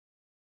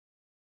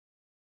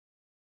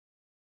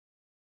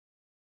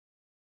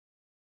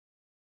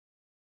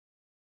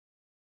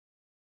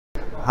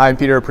Hi, I'm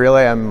Peter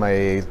Aprile. I'm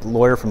a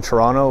lawyer from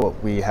Toronto.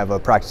 We have a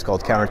practice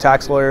called Counter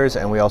Tax Lawyers,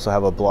 and we also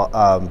have a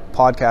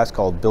podcast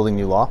called Building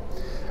New Law.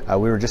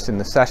 We were just in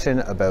the session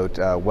about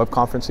web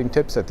conferencing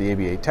tips at the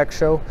ABA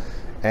TECHSHOW,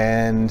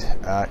 and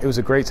it was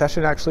a great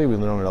session actually. We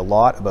learned a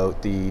lot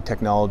about the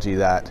technology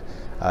that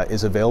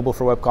is available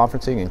for web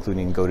conferencing,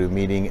 including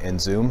GoToMeeting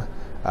and Zoom.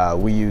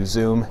 We use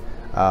Zoom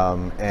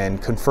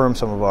and confirm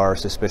some of our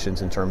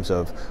suspicions in terms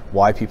of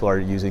why people are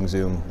using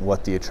Zoom,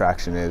 what the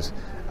attraction is,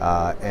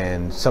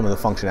 and some of the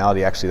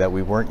functionality actually that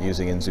we weren't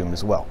using in Zoom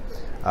as well.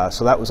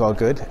 So that was all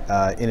good.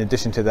 In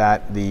addition to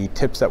that, the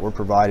tips that were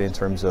provided in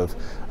terms of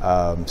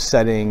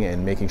setting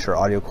and making sure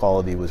audio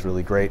quality was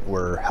really great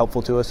were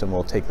helpful to us, and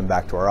we'll take them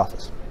back to our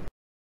office.